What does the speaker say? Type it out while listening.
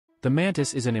The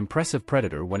mantis is an impressive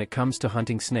predator when it comes to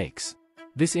hunting snakes.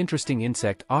 This interesting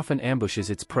insect often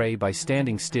ambushes its prey by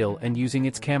standing still and using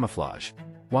its camouflage.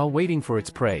 While waiting for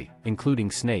its prey, including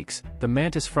snakes, the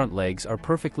mantis' front legs are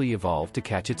perfectly evolved to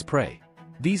catch its prey.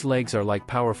 These legs are like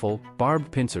powerful, barbed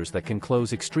pincers that can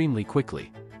close extremely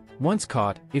quickly. Once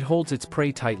caught, it holds its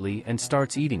prey tightly and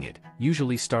starts eating it,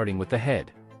 usually starting with the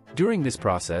head. During this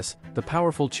process, the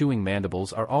powerful chewing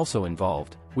mandibles are also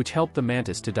involved, which help the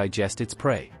mantis to digest its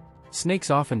prey.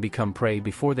 Snakes often become prey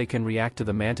before they can react to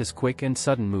the mantis' quick and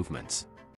sudden movements.